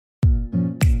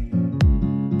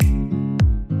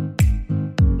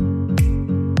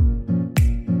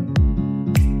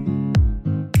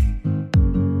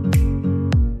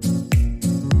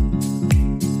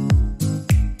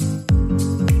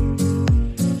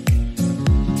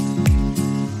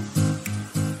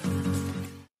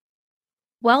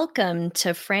Welcome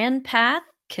to Fran Path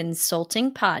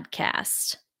Consulting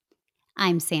Podcast.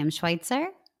 I'm Sam Schweitzer.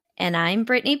 And I'm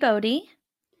Brittany Bodie.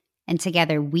 And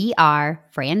together we are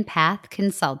Fran Path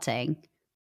Consulting.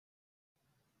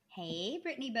 Hey,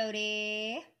 Brittany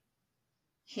Bodie.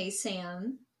 Hey,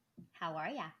 Sam. How are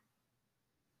ya?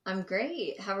 I'm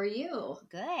great. How are you?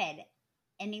 Good.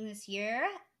 Ending this year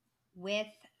with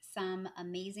some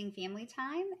amazing family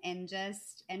time and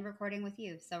recording with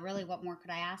you. So really, what more could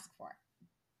I ask for?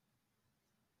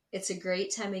 It's a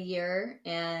great time of year,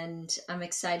 and I'm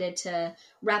excited to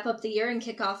wrap up the year and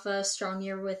kick off a strong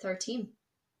year with our team.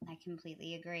 I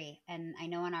completely agree. And I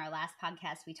know on our last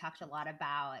podcast, we talked a lot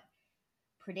about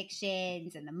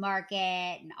predictions and the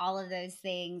market and all of those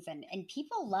things. And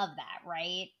people love that,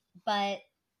 right? But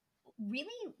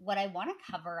really what I want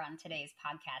to cover on today's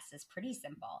podcast is pretty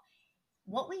simple.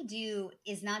 What we do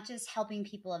is not just helping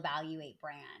people evaluate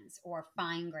brands or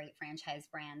find great franchise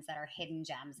brands that are hidden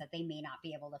gems that they may not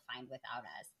be able to find without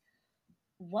us.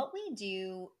 What we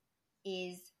do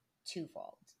is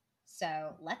twofold.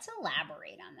 So let's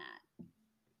elaborate on that.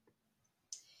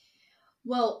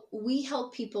 Well, we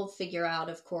help people figure out,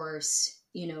 of course,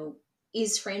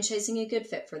 is franchising a good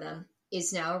fit for them?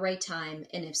 Is now a right time?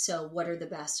 And if so, what are the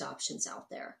best options out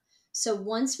there? So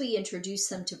once we introduce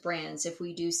them to brands, if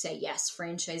we do say, yes,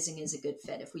 franchising is a good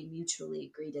fit, if we mutually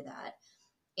agree to that,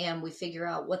 and we figure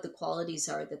out what the qualities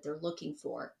are that they're looking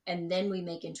for, and then we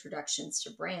make introductions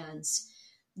to brands,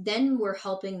 then we're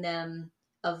helping them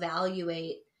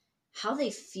evaluate how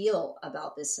they feel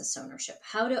about business ownership,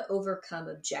 how to overcome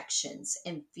objections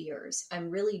and fears,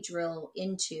 and really drill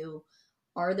into,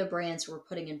 are the brands we're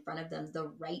putting in front of them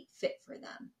the right fit for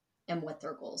them and what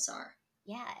their goals are?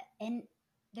 Yeah. And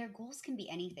their goals can be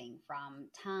anything from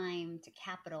time to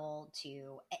capital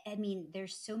to,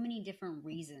 there's so many different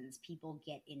reasons people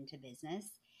get into business.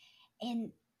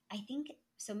 And I think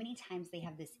so many times they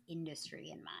have this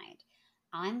industry in mind.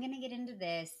 I'm going to get into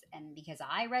this, and because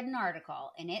I read an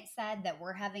article and it said that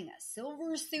we're having a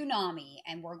silver tsunami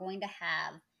and we're going to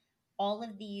have all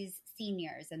of these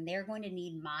seniors and they're going to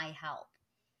need my help.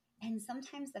 And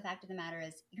sometimes the fact of the matter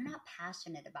is you're not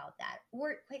passionate about that.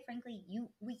 Or quite frankly,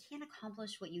 we can't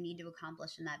accomplish what you need to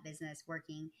accomplish in that business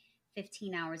working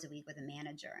 15 hours a week with a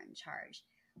manager in charge.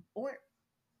 Or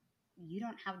you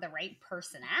don't have the right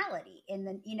personality in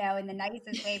the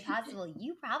nicest way possible.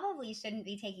 You probably shouldn't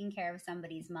be taking care of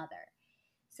somebody's mother.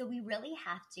 So we really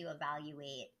have to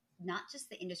evaluate not just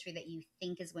the industry that you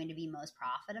think is going to be most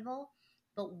profitable,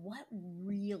 but what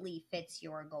really fits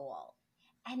your goal.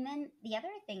 And then the other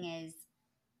thing is,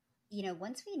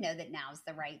 once we know that now's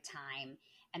the right time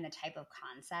and the type of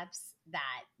concepts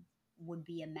that would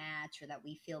be a match or that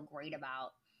we feel great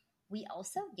about, we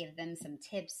also give them some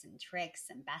tips and tricks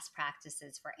and best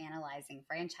practices for analyzing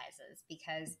franchises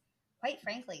because, quite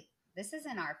frankly, this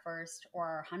isn't our first or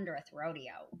our 100th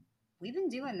rodeo. We've been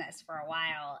doing this for a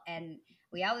while, and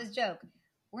we always joke,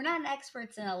 we're not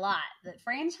experts in a lot, but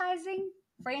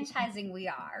franchising we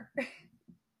are.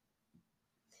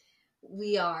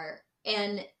 We are.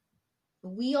 And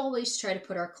we always try to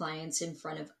put our clients in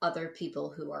front of other people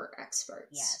who are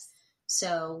experts. Yes.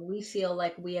 So we feel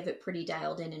like we have it pretty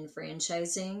dialed in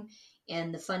franchising,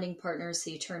 and the funding partners,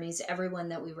 the attorneys, everyone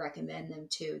that we recommend them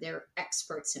to, they're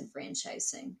experts in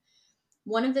franchising.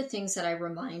 One of the things that I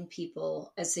remind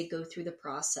people as they go through the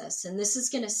process, and this is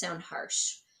going to sound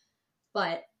harsh,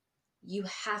 but you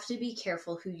have to be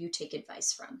careful who you take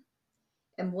advice from.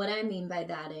 And what I mean by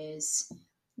that is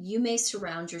you may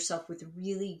surround yourself with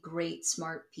really great,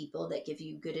 smart people that give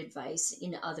you good advice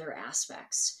in other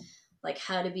aspects, like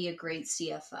how to be a great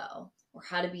CFO or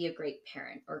how to be a great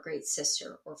parent or great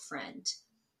sister or friend.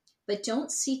 But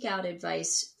don't seek out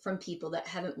advice from people that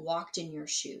haven't walked in your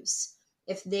shoes.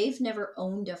 If they've never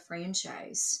owned a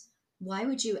franchise, why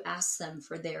would you ask them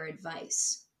for their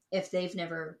advice if they've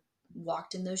never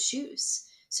walked in those shoes?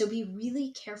 So be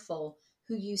really careful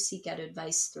who you seek out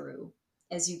advice through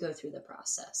as you go through the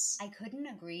process. I couldn't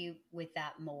agree with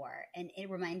that more. And it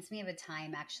reminds me of a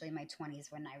time actually in my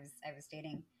 20s when I was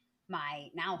dating my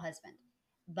now husband.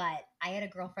 But I had a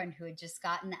girlfriend who had just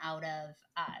gotten out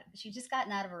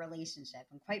of a relationship.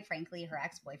 And quite frankly, her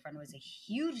ex-boyfriend was a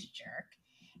huge jerk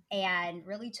and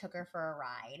really took her for a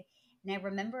ride. And I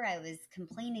remember I was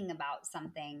complaining about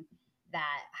something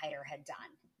that Hyder had done.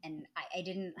 And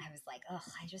I was like, oh,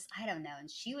 I don't know. And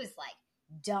she was like,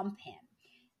 dump him.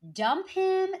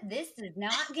 This is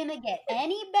not going to get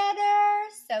any better.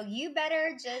 So you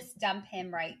better just dump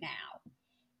him right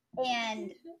now.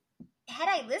 And had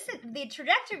I listened, the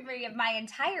trajectory of my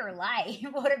entire life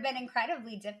would have been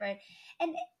incredibly different.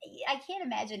 And I can't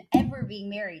imagine ever being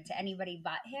married to anybody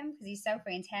but him because he's so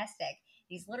fantastic.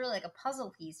 He's literally like a puzzle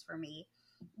piece for me.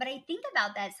 But I think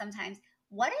about that sometimes.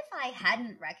 What if I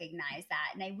hadn't recognized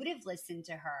that and I would have listened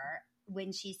to her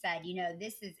when she said,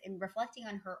 this is in reflecting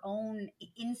on her own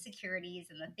insecurities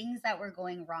and the things that were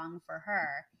going wrong for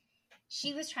her.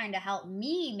 She was trying to help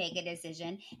me make a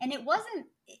decision, and it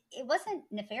wasn't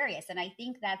nefarious. And I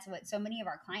think that's what so many of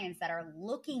our clients that are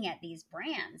looking at these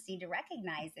brands need to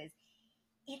recognize is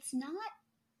it's not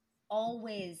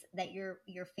always that your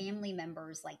family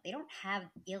members, like, they don't have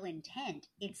ill intent.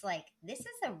 It's like, this is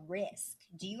a risk.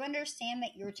 Do you understand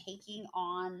that you're taking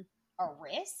on a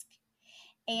risk?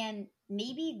 And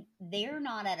maybe they're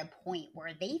not at a point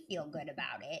where they feel good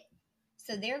about it,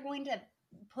 so they're going to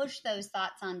push those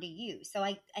thoughts onto you. So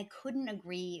I couldn't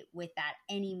agree with that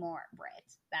anymore, Britt,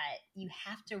 that you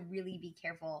have to really be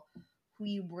careful who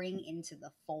you bring into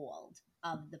the fold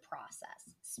of the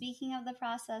process. Speaking of the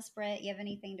process, Britt, you have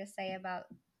anything to say about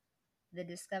the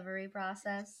discovery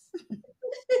process?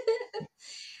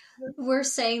 We're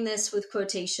saying this with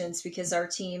quotations because our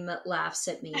team laughs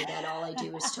at me that all I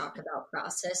do is talk about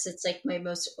process. It's like my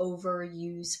most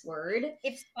overused word.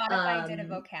 If Spotify did a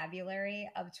vocabulary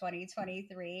of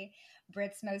 2023,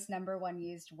 Brit's most number one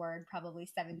used word, probably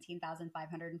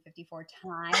 17,554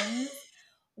 times,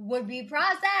 would be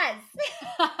process.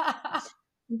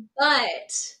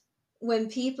 But when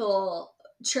people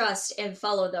trust and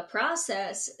follow the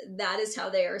process, that is how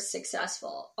they are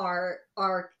successful.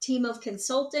 Our team of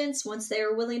consultants, once they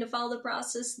are willing to follow the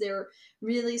process, they're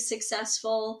really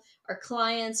successful. Our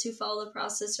clients who follow the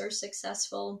process are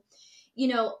successful.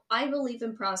 I believe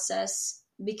in process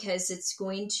because it's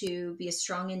going to be a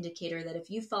strong indicator that if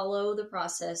you follow the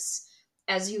process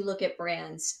as you look at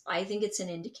brands, I think it's an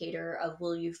indicator of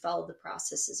will you follow the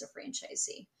process as a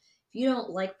franchisee. If you don't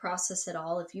like process at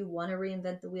all, if you want to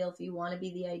reinvent the wheel, if you want to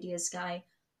be the ideas guy,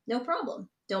 no problem.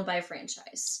 Don't buy a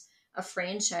franchise. A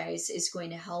franchise is going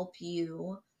to help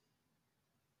you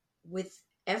with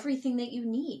everything that you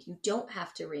need. You don't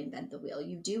have to reinvent the wheel.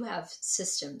 You do have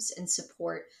systems and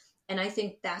support. And I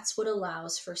think that's what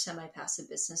allows for semi-passive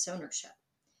business ownership.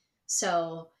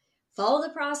 So follow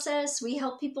the process. We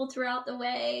help people throughout the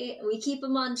way. We keep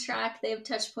them on track. They have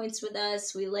touch points with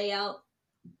us. We lay out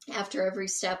after every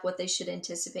step what they should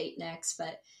anticipate next.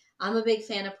 But I'm a big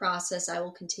fan of process. I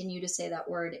will continue to say that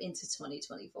word into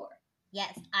 2024.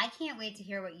 Yes, I can't wait to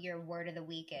hear what your word of the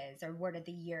week is or word of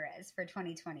the year is for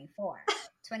 2024.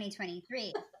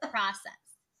 2023, process.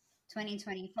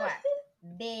 2024,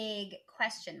 big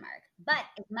question mark. But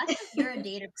as much as you're a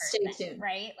data person, Stay tuned.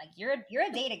 right? Like you're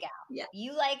a data gal. Yeah.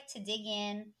 You like to dig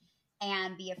in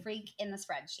and be a freak in the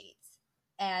spreadsheets.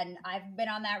 And I've been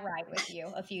on that ride with you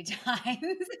a few times.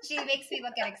 She makes me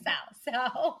look at Excel.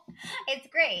 So it's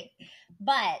great.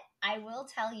 But I will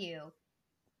tell you,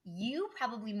 you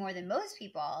probably more than most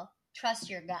people trust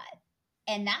your gut.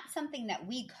 And that's something that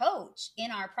we coach in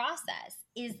our process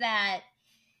is that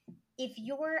if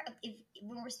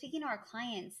when we're speaking to our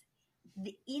clients,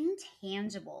 the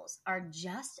intangibles are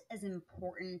just as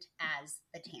important as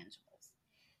the tangibles.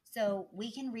 So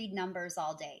we can read numbers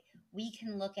all day. We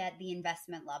can look at the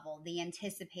investment level, the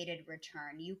anticipated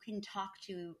return. You can talk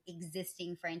to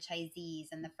existing franchisees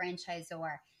and the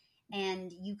franchisor,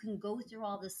 and you can go through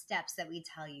all the steps that we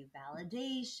tell you: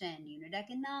 validation, unit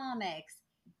economics,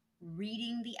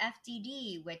 reading the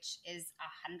FDD, which is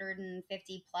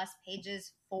 150 plus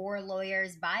pages for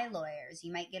lawyers by lawyers.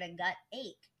 You might get a gut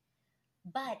ache.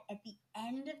 But at the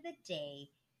end of the day,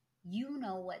 you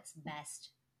know what's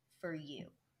best for you.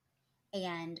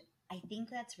 And I think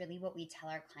that's really what we tell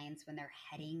our clients when they're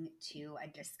heading to a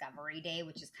discovery day,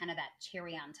 which is kind of that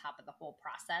cherry on top of the whole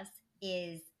process,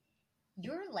 is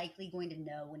you're likely going to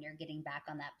know when you're getting back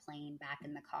on that plane, back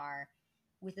in the car,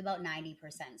 with about 90%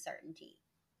 certainty.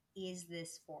 Is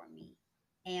this for me?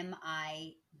 Am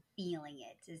I feeling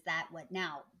it? Is that what?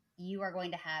 Now, you are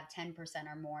going to have 10%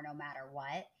 or more no matter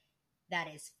what. That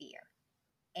is fear.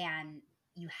 And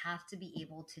you have to be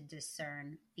able to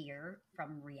discern fear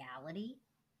from reality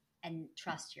and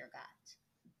trust your gut.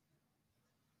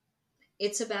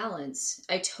 It's a balance.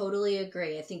 I totally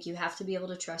agree. I think you have to be able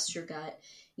to trust your gut.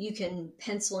 You can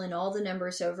pencil in all the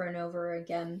numbers over and over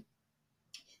again.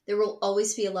 There will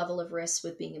always be a level of risk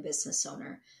with being a business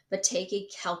owner, but take a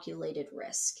calculated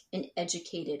risk, an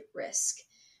educated risk.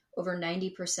 Over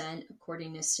 90%,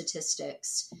 according to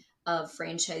statistics, of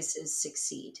franchises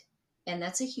succeed. And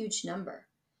that's a huge number.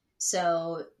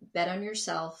 So bet on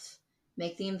yourself,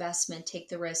 make the investment, take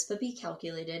the risk, but be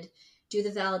calculated. Do the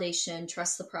validation,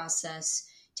 trust the process,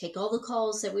 take all the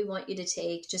calls that we want you to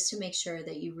take just to make sure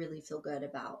that you really feel good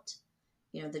about,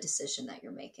 the decision that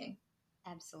you're making.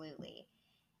 Absolutely.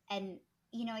 And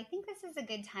I think this is a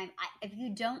good time. If you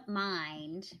don't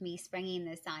mind me springing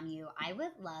this on you, I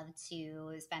would love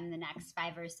to spend the next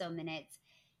 5 or so minutes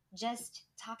just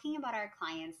talking about our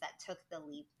clients that took the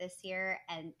leap this year,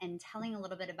 and telling a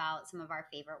little bit about some of our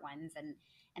favorite ones.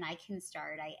 And I can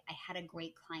start. I had a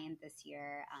great client this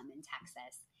year in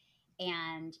Texas,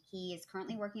 and he is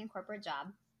currently working a corporate job.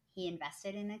 He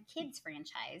invested in a kids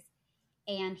franchise,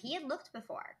 and he had looked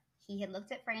before. He had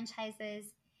looked at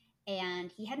franchises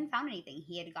and he hadn't found anything.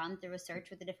 He had gone through a search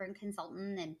with a different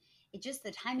consultant, and it just,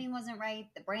 the timing wasn't right.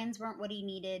 The brands weren't what he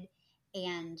needed.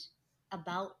 And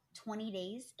about 20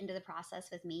 days into the process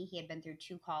with me, he had been through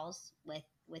 2 calls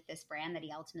with this brand that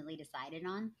he ultimately decided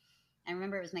on. I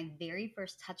remember it was my very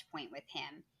first touch point with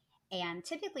him. And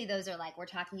typically those are like, we're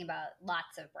talking about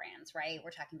lots of brands, right?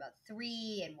 We're talking about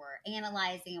 3 and we're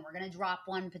analyzing and we're going to drop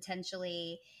one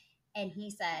potentially. And he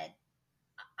said,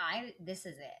 this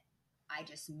is it. I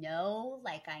just know,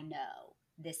 like, I know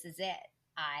this is it.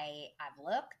 I've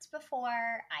looked before.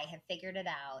 I have figured it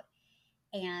out.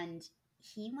 And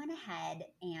he went ahead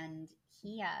and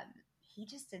he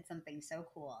just did something so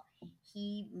cool.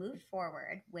 He moved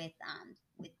forward with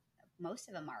most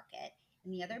of a market,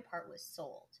 and the other part was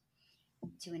sold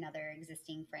to another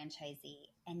existing franchisee.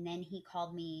 And then he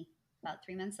called me about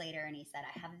 3 months later and he said,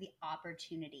 I have the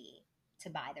opportunity to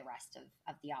buy the rest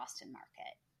of the Austin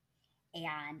market.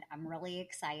 And I'm really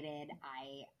excited.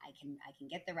 I can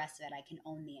get the rest of it. I can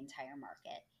own the entire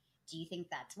market. Do you think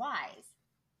that's wise?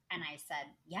 And I said,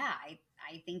 yeah,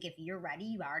 I think if you're ready,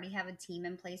 you already have a team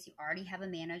in place, you already have a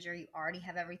manager, you already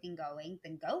have everything going,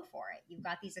 then go for it. You've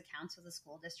got these accounts with the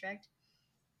school district.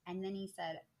 And then he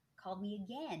said, called me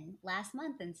again last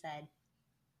month and said,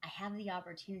 I have the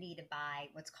opportunity to buy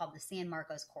what's called the San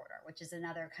Marcos corridor, which is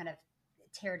another kind of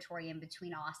territory in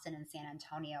between Austin and San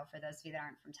Antonio for those of you that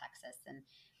aren't from Texas. And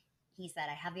he said,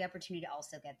 I have the opportunity to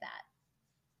also get that.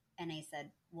 And I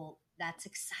said, well, that's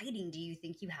exciting. Do you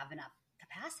think you have enough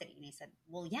capacity? And he said,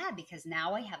 well, yeah, because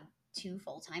now I have 2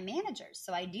 full-time managers.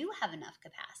 So I do have enough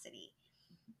capacity.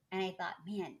 And I thought,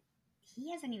 man,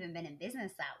 he hasn't even been in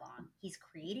business that long. He's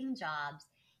creating jobs.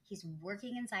 He's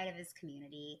working inside of his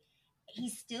community.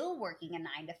 He's still working a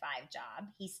 9-to-5 job.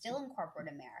 He's still in corporate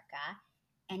America.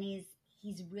 And he's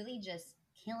really just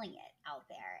killing it out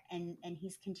there. And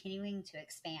he's continuing to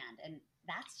expand. And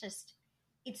that's just,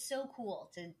 it's so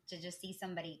cool to just see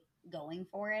somebody going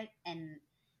for it and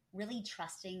really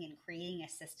trusting and creating a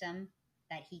system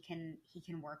that he can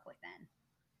work within.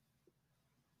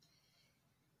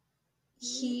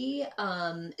 He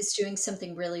is doing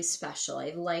something really special.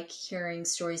 I like hearing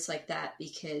stories like that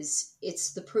because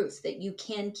it's the proof that you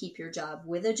can keep your job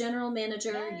with a general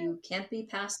manager. Yeah. You can't be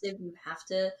passive. You have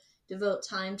to devote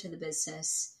time to the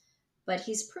business. But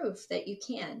he's proof that you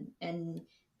can, and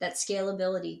that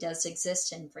scalability does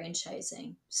exist in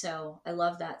franchising. So I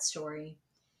love that story.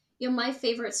 My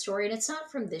favorite story, and it's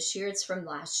not from this year, it's from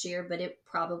last year, but it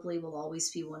probably will always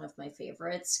be one of my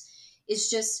favorites, is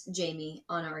just Jamie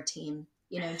on our team.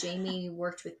 Jamie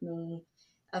worked with me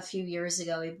a few years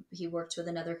ago. He worked with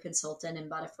another consultant and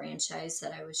bought a franchise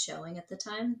that I was showing at the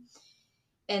time.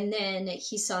 And then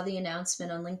he saw the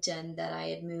announcement on LinkedIn that I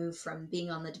had moved from being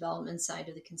on the development side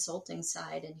to the consulting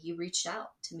side, and he reached out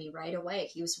to me right away.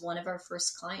 He was one of our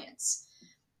first clients,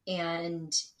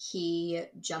 and he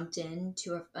jumped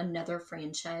into another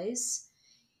franchise.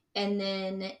 And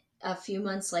then a few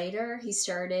months later, he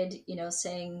started,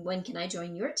 saying, when can I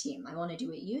join your team? I want to do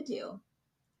what you do.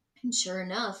 And sure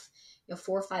enough,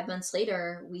 4 or 5 months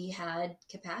later, we had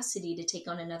capacity to take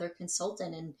on another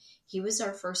consultant, and he was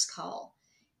our first call.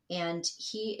 And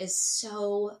he is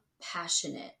so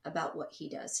passionate about what he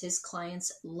does. His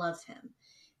clients love him.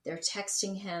 They're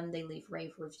texting him, they leave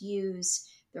rave reviews,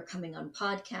 they're coming on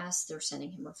podcasts, they're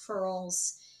sending him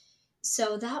referrals.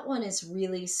 So that one is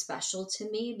really special to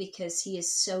me because he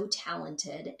is so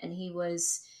talented, and he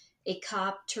was a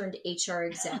cop turned HR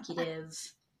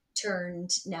executive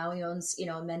turned, now he owns,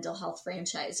 a mental health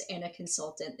franchise and a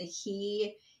consultant.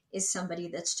 He is somebody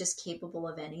that's just capable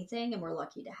of anything, and we're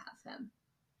lucky to have him.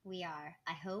 We are.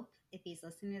 I hope if he's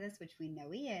listening to this, which we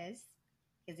know he is,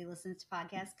 because he listens to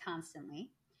podcasts constantly,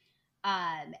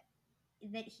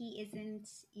 that he isn't,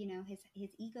 his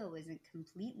ego isn't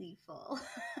completely full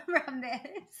from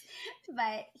this,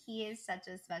 but he is such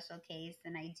a special case.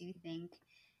 And I do think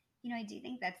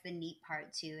that's the neat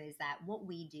part too, is that what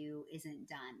we do isn't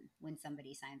done when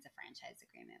somebody signs a franchise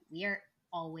agreement. We are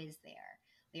always there.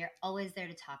 We are always there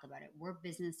to talk about it. We're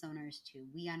business owners too.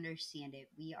 We understand it.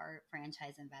 We are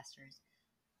franchise investors.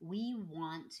 We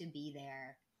want to be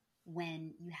there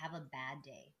when you have a bad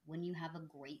day, when you have a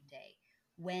great day.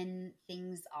 when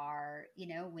things are,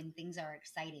 when things are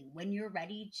exciting, when you're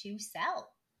ready to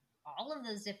sell. All of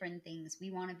those different things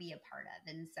we want to be a part of.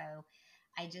 And so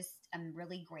I just am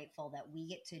really grateful that we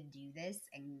get to do this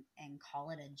and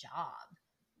call it a job.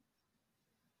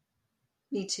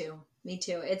 Me too. Me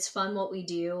too. It's fun what we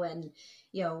do. And,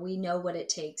 we know what it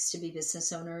takes to be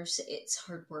business owners. It's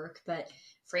hard work, but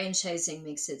franchising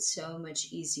makes it so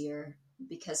much easier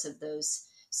because of those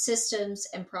systems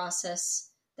and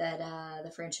process that the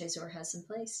franchisor has in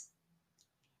place.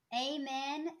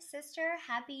 Amen, sister.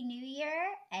 Happy New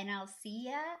Year. And I'll see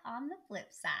ya on the flip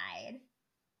side.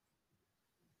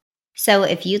 So,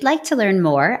 if you'd like to learn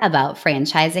more about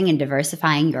franchising and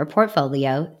diversifying your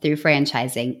portfolio through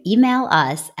franchising, email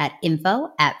us at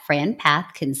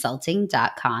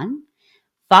info@franpathconsulting.com.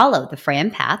 Follow the Fran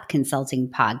Path Consulting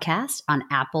podcast on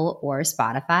Apple or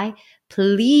Spotify.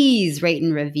 Please rate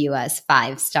and review us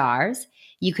 5 stars.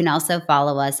 You can also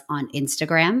follow us on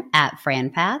Instagram at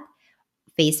FranPath,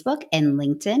 Facebook and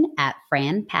LinkedIn at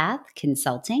FranPath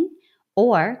Consulting,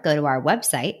 or go to our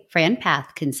website,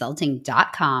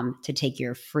 franpathconsulting.com, to take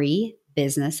your free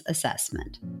business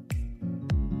assessment.